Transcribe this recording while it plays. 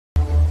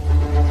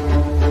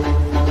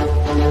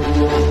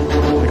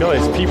all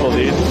these people,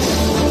 dude.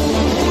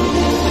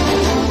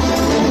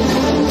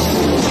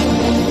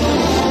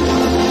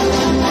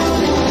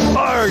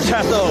 Arr,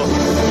 Chatho!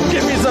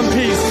 Give me some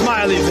peace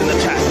smileys in the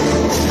chat.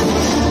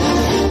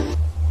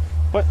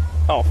 What?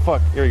 Oh,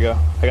 fuck. Here we go.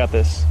 I got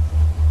this.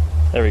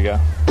 There we go.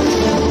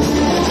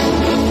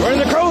 We're in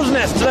the crow's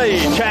nest today,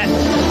 chat.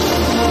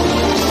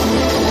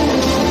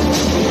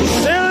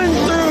 Sailing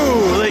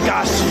through Lake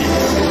Ashi.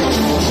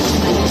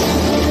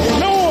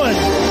 No one,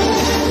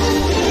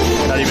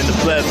 not even the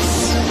plebs,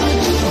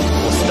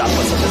 will stop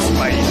us on this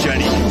mighty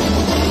journey.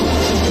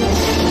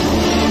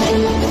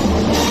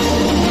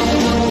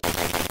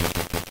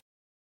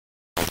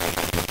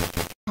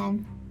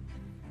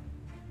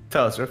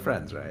 Tell us we're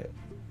friends, right?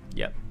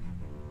 Yep.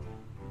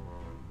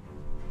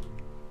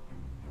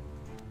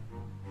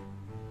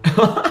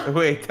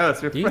 Wait, tell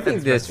us we're friends. Do you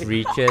think this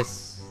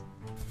reaches?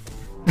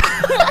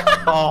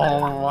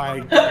 Oh my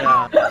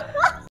god.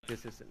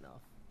 This is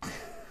enough.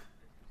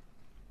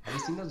 Have you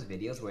seen those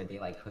videos where they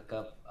like hook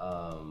up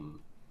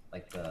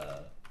like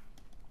the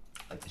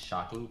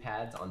shocking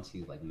pads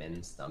onto like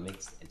men's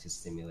stomachs and to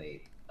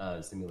simulate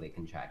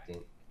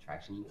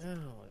contractions?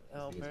 No,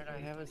 Albert, I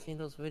haven't seen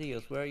those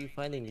videos. Where are you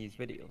finding these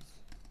videos?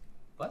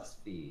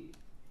 BuzzFeed.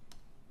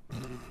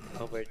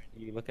 Albert,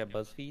 you look at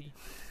BuzzFeed?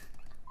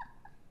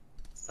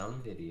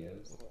 Some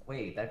videos.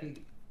 Wait, that'd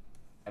be.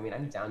 I mean,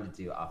 I'm down to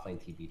do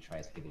OfflineTv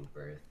tries giving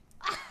birth.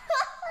 Oh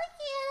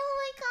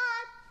my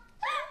god!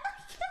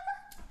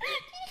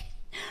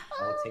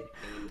 I'll take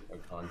pain for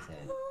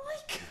content. Oh my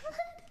god!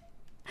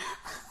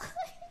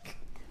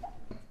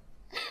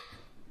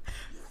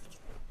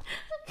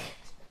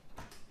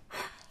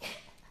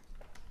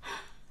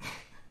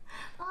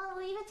 I'll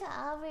leave it to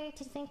Albert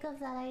to think of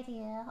that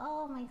idea.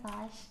 Oh my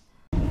gosh.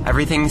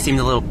 Everything seemed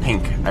a little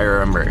pink, I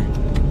remember.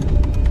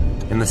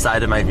 In the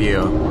side of my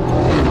view.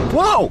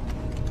 Whoa!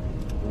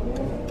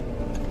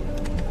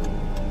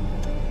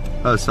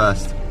 That was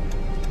fast.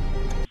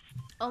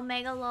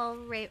 Omega Lol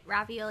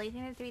Ravioli,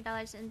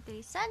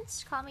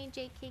 $3.03. Call me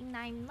J King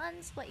 9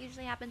 months. What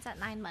usually happens at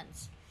 9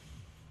 months?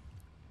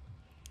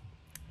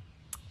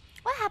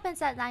 What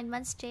happens at 9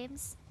 months,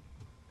 James?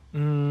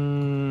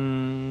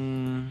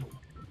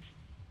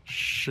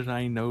 Should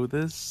I know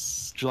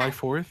this? July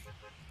 4th?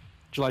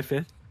 July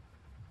 5th?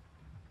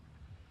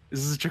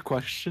 Is this your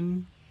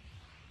question?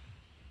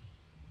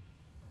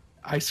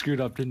 I screwed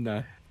up, didn't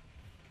I?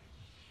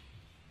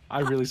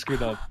 I really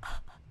screwed up.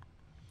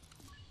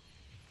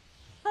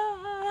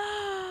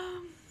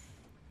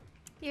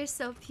 You're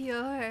so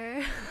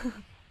pure.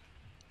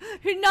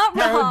 You're not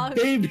wrong.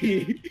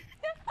 Baby!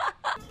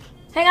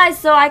 Hey guys,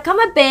 so I come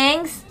with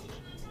bangs,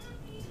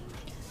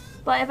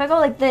 but if I go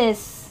like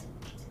this,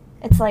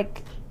 it's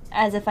like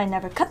as if I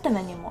never cut them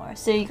anymore.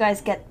 So you guys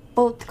get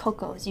both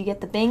cocos. You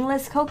get the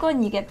bangless coco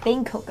and you get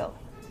bang coco.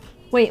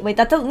 Wait, no,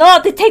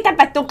 take that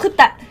back, don't clip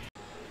that.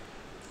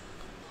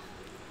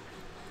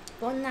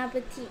 Bon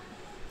appetit.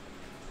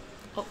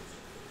 Oh.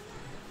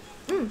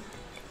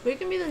 We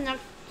can be the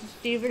next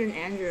Steven and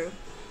Andrew.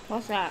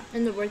 What's that?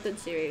 In the Worth It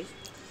series.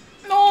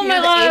 Oh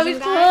my god, we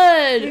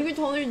could! We could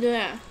totally do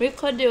it. We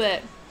could do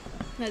it.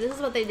 No, this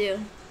is what they do.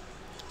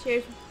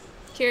 Cheers.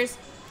 Cheers.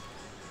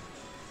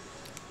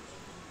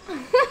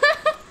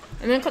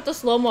 And then cut the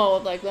slow-mo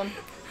of like them.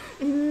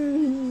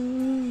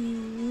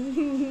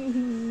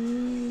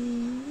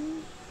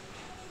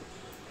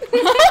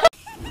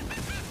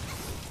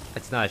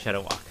 That's not a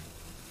shadow walk.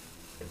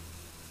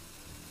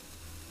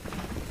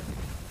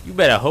 You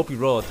better hope you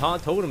roll a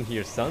taunt totem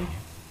here, son.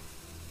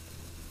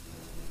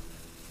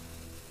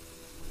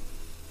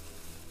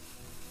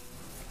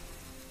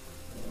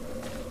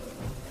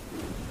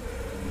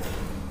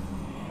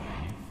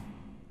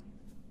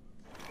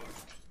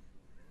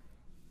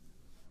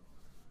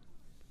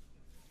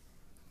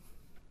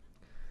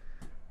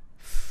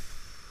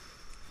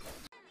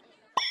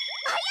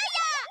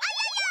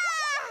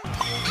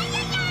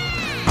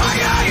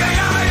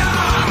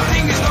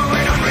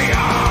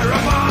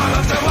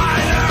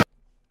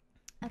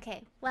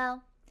 Okay,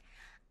 well,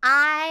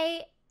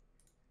 I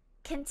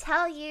can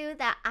tell you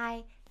that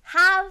I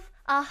have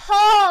a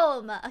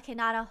home. Okay,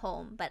 not a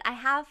home, but I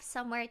have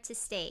somewhere to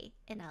stay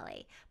in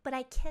LA. But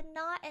I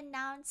cannot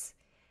announce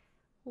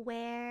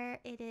where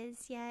it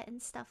is yet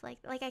and stuff like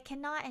I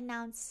cannot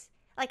announce,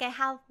 like I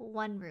have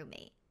one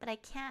roommate, but I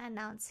can't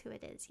announce who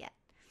it is yet.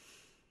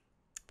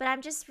 But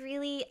I'm just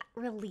really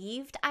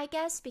relieved, I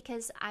guess,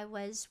 because I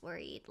was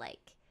worried,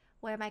 like,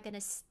 where am I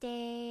gonna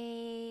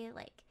stay?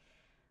 Like,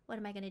 what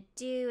am I gonna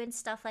do and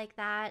stuff like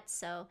that.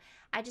 So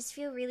I just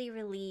feel really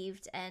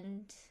relieved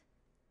and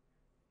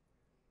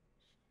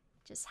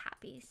just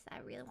happy. I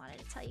really wanted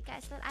to tell you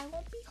guys that I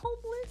won't be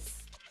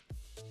homeless.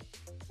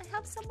 I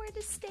have somewhere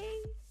to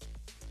stay.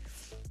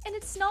 And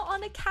it's not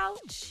on a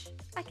couch.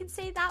 I can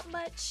say that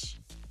much.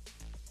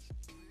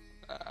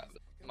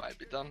 Might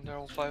be done. They're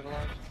all 5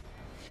 alive.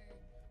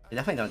 You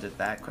definitely don't do it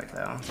that quick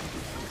though.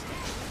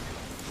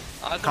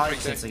 I Kali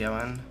just needs to go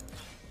in.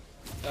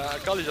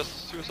 Kali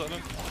just suicided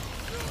him.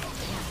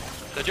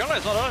 The Jonah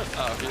is not on it.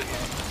 Oh, he is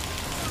not.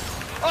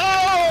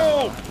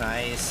 Oh!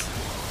 Nice.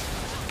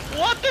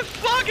 What the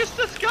fuck is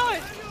this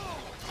guy?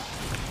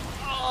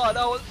 Oh,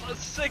 that was a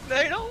sick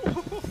NATO.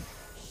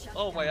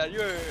 Oh my god,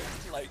 you're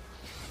like.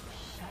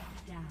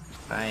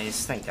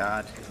 Nice, thank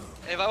God.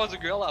 If I was a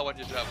girl, I would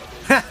just have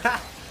a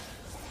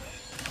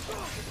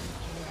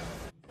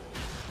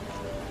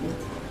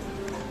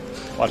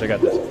Watch, I got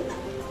this.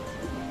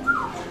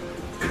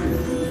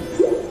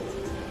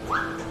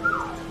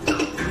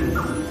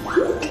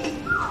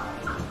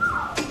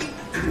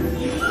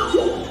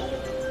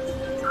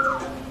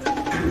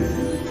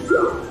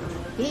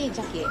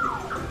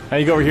 Now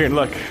you go over here and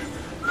look.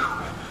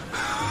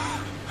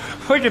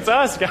 Look, it's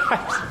us, guys.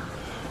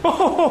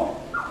 Oh,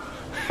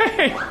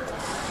 hey!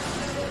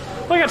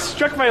 I got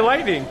struck by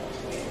lightning.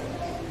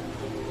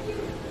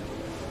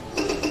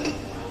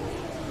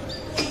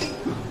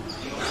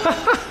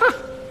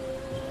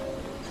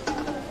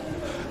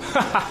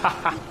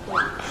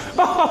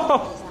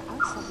 Oh.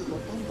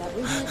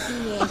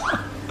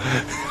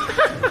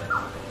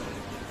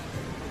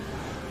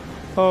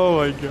 Oh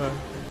my god.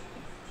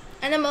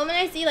 And the moment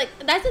I see, like,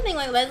 that's the thing,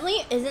 like,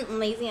 Leslie isn't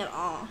lazy at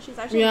all. She's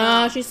actually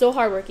Yeah, she's so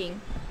hardworking.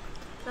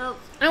 So,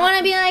 I want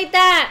to be like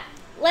that.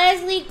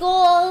 Leslie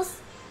goals.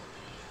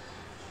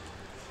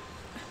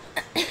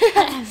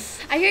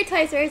 I hear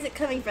twice. Where is it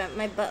coming from?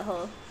 My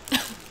butthole.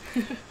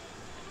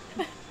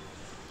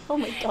 Oh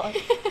my god.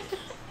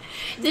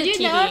 Did you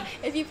TV. know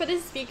if you put a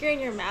speaker in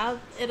your mouth,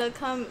 it'll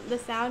come, the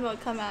sound will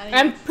come out of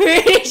I'm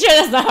pretty sure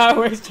that's not how it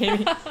works,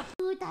 Jamie.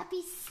 Dude, that'd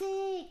be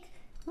sick.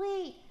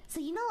 Wait, so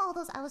you know all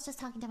those, I was just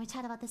talking to my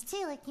chat about this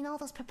too, like, you know all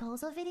those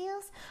proposal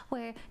videos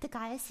where the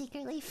guy is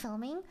secretly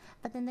filming,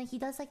 but then he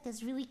does like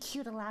this really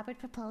cute elaborate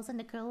proposal and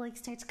the girl like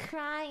starts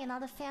crying and all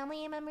the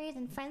family members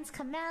and friends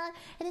come out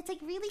and it's like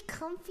really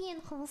comfy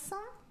and wholesome?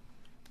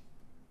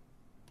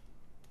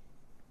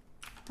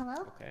 Hello?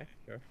 Okay,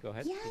 sure. Go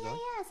ahead. Yeah, Keep yeah, going.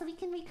 yeah, so we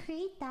can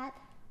recreate that,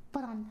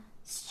 but on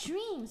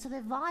stream, so the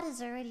VOD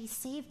is already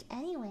saved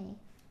anyway.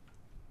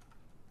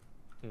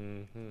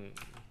 Mm-hmm.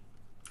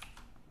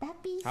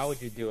 That'd be How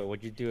would you do it?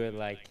 Would you do it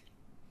like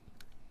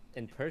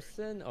in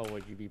person, or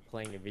would you be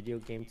playing a video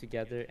game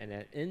together, and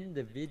then in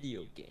the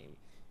video game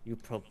you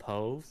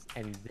propose,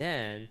 and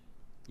then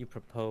you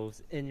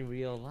propose in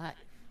real life?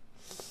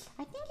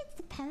 I think it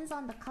depends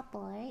on the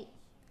couple, right?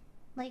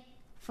 Like,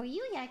 for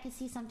you, yeah, I could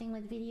see something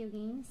with video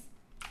games.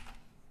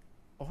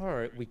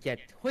 Or we get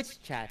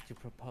Twitch chat to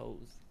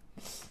propose.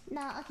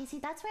 No, okay, see,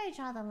 that's where I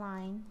draw the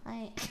line.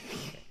 I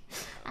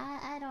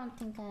don't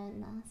think no,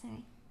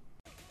 sorry.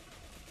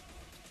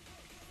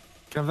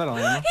 Can I have that on?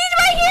 He's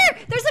right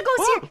here! There's a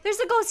ghost here! There's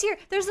a ghost here!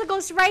 There's a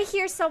ghost right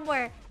here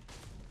somewhere!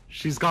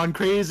 She's gone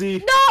crazy.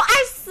 No,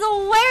 I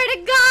swear to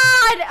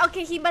God!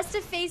 Okay, he must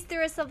have phased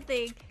through or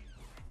something.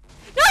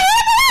 No,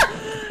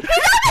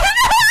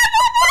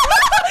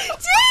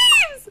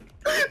 James!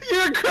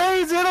 You're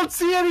crazy. I don't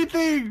see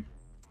anything.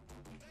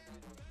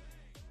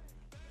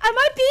 Am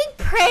I being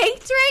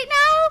pranked right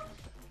now?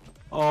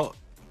 Oh,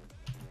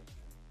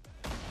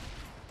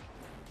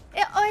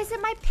 Oh, is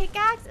it my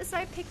pickaxe? It's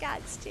my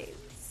pickaxe,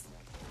 James.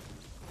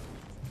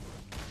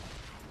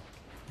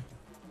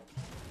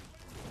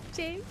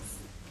 James?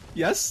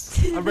 yes.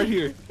 I'm right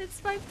here.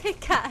 It's my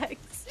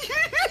pickaxe.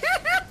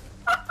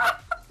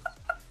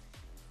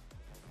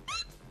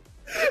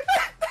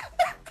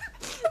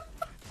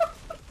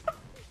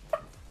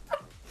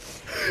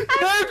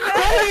 You're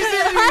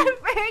crazy. I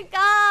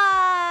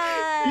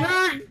forgot.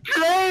 You're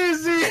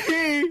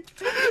crazy.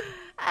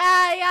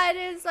 Yeah, it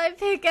is my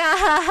pickaxe.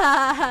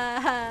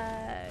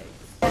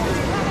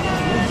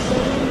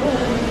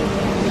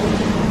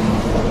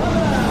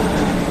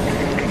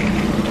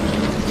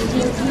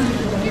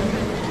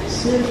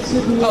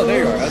 Oh,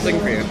 there you are. I was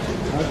looking for you.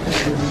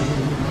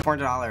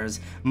 $400.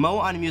 Mo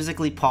on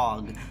Musically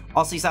Pog.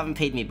 Also, you still haven't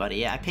paid me, buddy.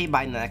 Yeah, I pay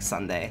by next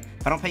Sunday.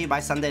 If I don't pay you by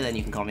Sunday, then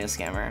you can call me a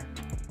scammer.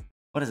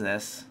 What is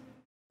this?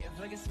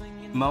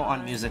 Mo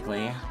on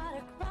Musically.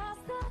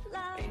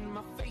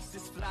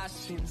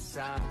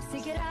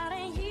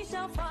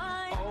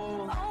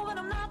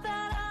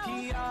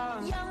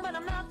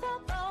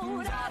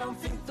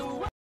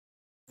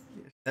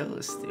 That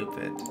was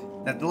stupid.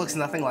 That looks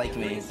nothing like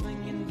me.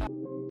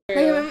 Like,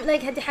 remember,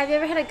 like, have you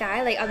ever had a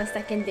guy, like, on the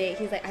second date,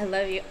 he's like, I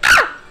love you.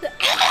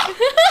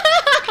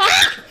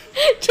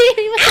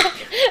 Jamie, what the-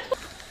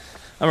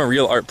 I'm a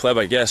real art pleb,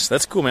 I guess.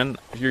 That's cool, man.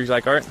 If you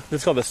like art,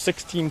 this is called the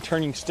 16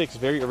 Turning Sticks.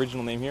 Very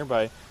original name here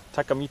by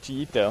Takamichi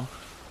Ito.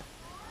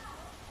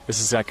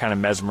 This is kind of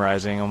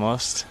mesmerizing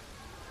almost.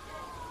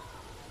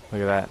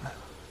 Look at that.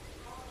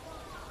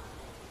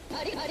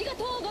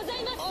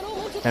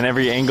 And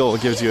every angle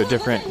gives you a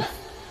different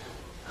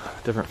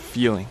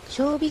feeling.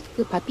 ショービッ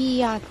クパピ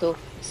ーアート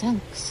サン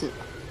クス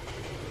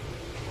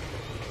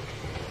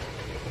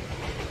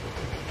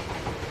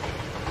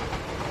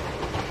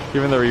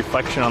Even the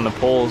reflection on the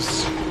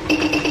poles.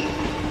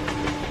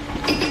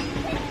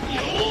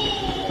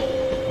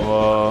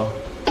 Whoa.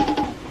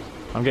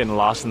 I'm getting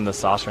lost in the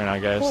sauce right now,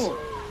 guys.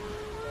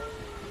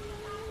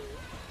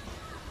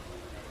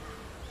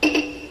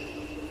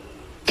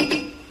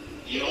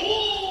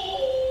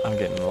 I'm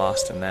getting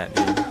lost in that,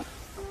 dude.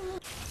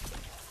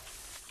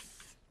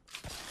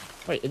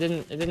 Wait, it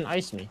didn't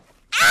ice me.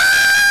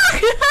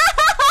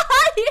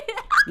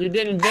 You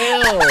didn't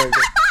build.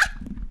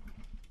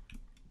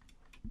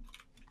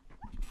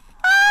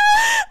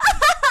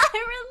 I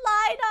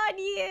relied on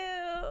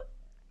you.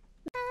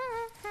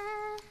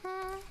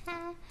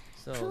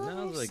 So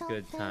now's a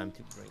good time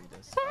to bring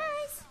this up.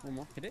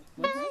 Hit it?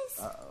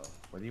 Uh-oh.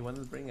 What do you want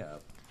to bring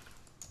up?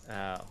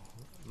 Oh,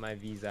 my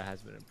visa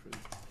has been approved.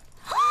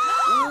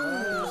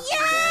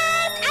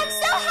 Yes! I'm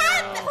so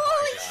happy!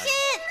 Holy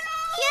shit!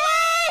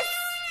 Yes!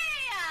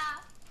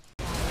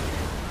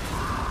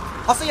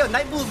 Also, yo,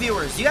 Night Blue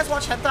viewers, do you guys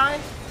watch hentai?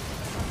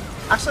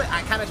 Actually,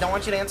 I kind of don't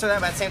want you to answer that,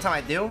 but at the same time,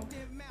 I do.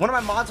 One of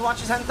my mods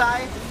watches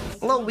hentai.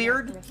 A little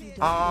weird.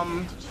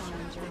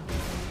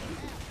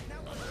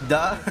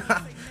 Duh.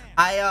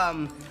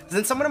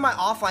 Then someone in my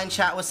offline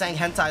chat was saying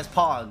hentai is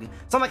pog.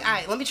 So I'm like,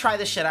 alright, let me try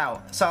this shit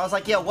out. So I was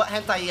like, yo, what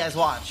hentai you guys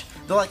watch?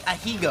 They're like,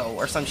 Ahigo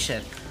or some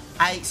shit.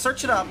 I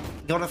search it up,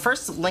 go to the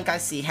first link I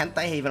see,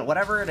 Hentai Haven,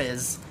 whatever it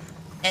is,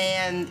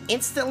 and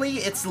instantly,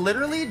 it's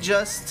literally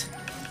just...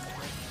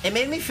 It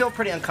made me feel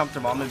pretty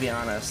uncomfortable, I'm gonna be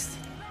honest.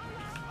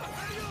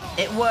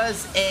 It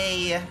was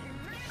a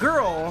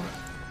girl...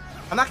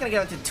 I'm not gonna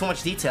get into too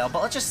much detail,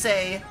 but let's just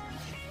say...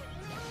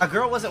 A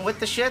girl wasn't with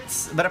the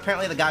shits, but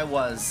apparently the guy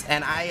was,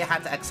 and I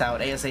had to X out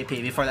ASAP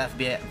before the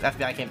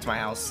FBI came to my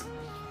house.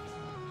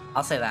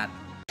 I'll say that.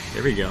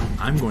 There we go.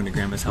 I'm going to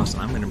Grandma's house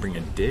and I'm going to bring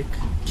a dick,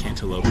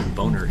 cantaloupe,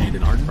 boner, and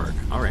an aardvark.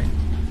 Alright.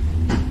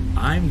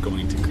 I'm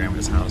going to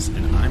Grandma's house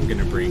and I'm going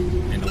to bring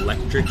an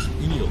electric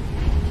eel,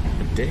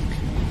 a dick,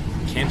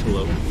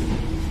 cantaloupe,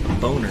 a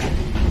boner,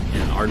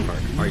 and an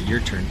aardvark. Alright, your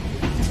turn.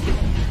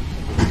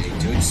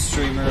 Twitch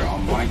streamer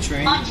on my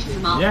train?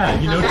 Yeah,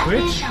 you know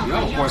Twitch?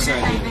 No, of course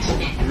I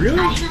do. Really?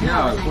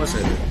 Yeah, of course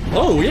I do.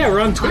 Oh, yeah,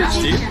 we're on Twitch,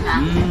 dude.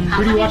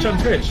 Who do you watch on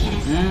Twitch?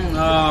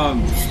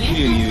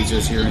 Few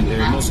users here and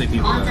there, mostly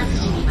people that I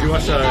know. Do you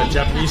watch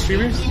Japanese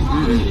streamers?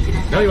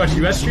 No, you watch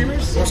US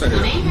streamers? Of course I do.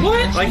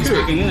 What? Like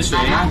speaking English,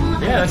 yeah?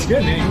 Yeah, that's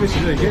good, man. English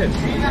is really good.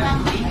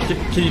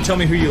 Can you tell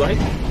me who you like?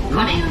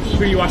 Who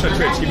do you watch on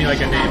Twitch? Give me like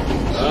a name.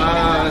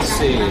 Let's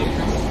see.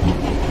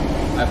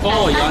 I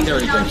follow Yandere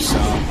Games, so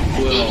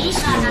who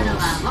else?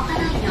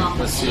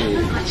 Let's see.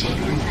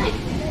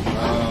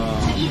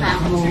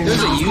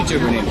 There's a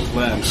YouTuber named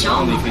Clems. I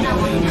don't know if you know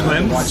him.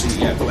 Clems? Watching,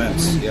 yeah,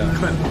 Clems. Yeah.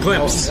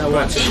 Clems. I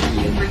watch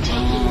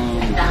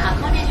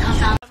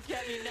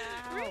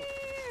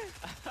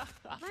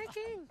My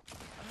king.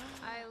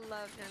 I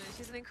love Jenna.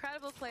 She's an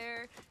incredible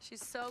player.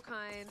 She's so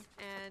kind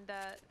and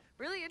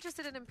really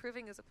interested in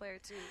improving as a player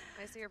too.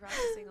 I see her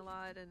practicing a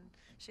lot and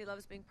she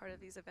loves being part of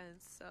these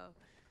events. So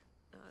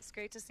it's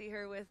great to see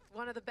her with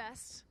one of the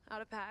best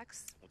out of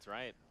PAX. That's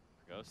right.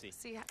 Go see.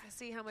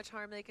 See how much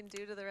harm they can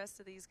do to the rest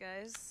of these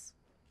guys.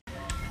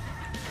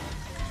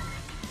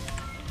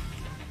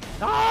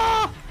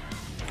 Ah!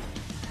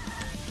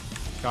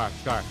 Scar,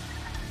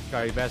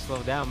 you better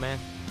slow down, man.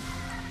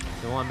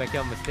 Don't want to make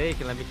a mistake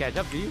and let me catch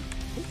up to you.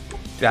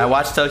 Dude, I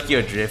watched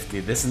Tokyo Drift,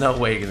 dude. There's no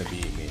way you're gonna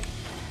beat me.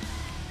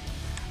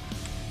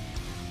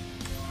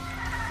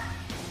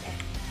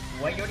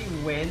 What, you already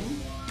win?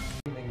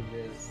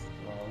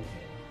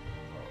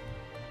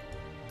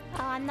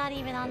 Oh, I'm not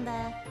even on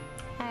the...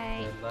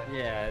 Alright.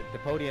 Yeah, the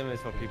podium is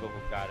for people who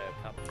got a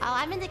couple. Oh,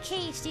 I'm in the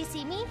cage. Do you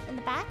see me in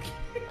the back?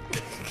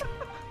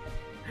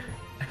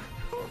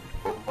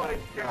 Oh my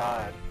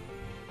god.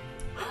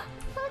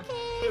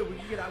 Okay. We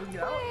can get out, we can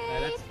get out.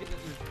 Right.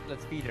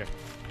 Let's feed her.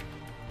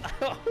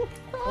 Okay.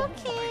 Oh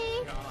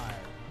my god.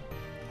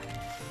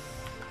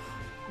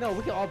 No,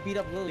 we can all beat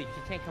up Lily.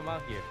 She can't come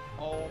out here.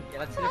 Oh, yeah,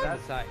 let's hit her from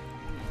the side.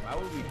 Why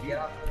would we beat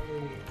up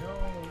Lily?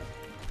 No.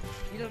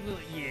 Beat up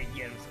Lily. Yeah,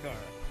 get him, Scar.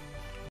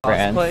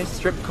 Cosplay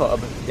strip club.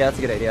 Yeah, that's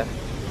a good idea.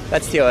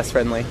 That's TOS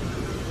friendly.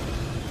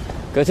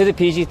 Go to the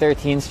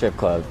PG-13 strip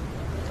club.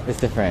 It's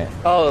different.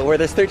 Oh, where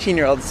there's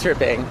 13-year-olds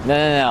stripping.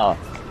 No.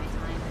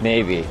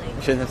 Maybe. I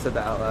shouldn't have said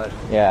that out loud.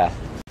 Yeah.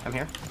 I'm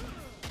here.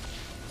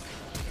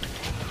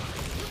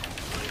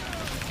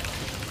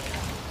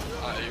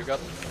 You got...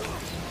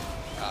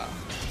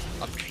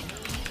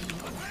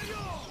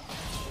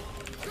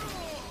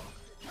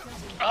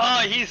 Oh,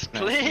 he's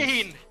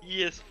clean!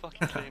 He is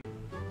fucking clean.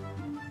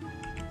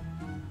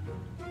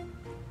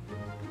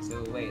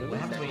 So wait, what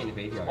happens when you're in the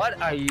graveyard? What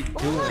are you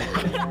doing?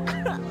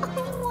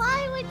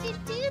 Why would you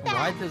do that?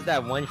 Why does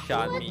that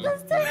one-shot me? What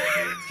does that...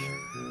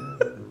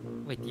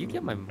 Wait, do you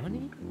get my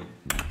money?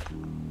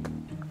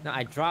 No,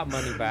 I drop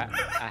money, but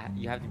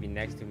you have to be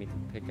next to me to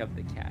pick up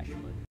the cash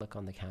money. Look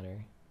on the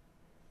counter.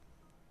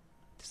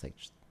 Just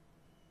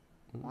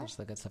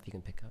look at stuff you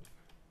can pick up.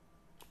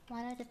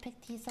 Why don't I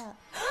pick these up?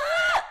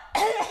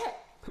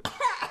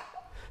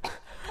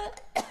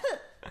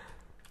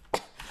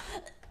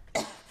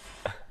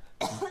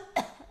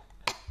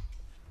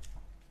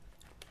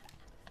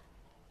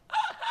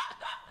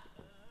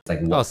 Like,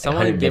 oh,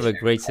 someone gave a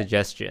great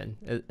suggestion.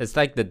 It's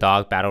like the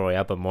dog battle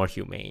royale, but more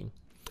humane.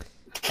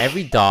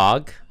 Every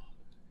dog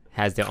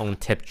has their own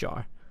tip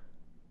jar.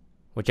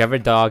 Whichever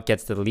dog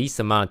gets the least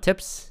amount of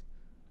tips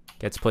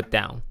gets put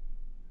down.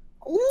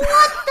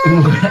 What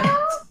the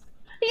hell?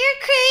 You're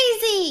crazy.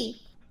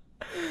 see.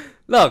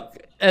 Look,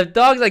 if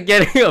dogs are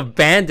getting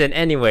abandoned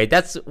anyway,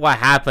 that's what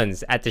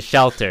happens at the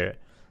shelter.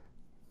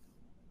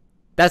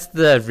 That's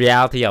the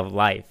reality of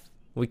life.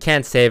 We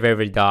can't save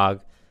every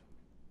dog.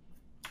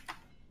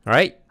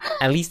 Alright?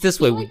 At least this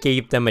way we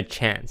gave them a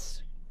chance.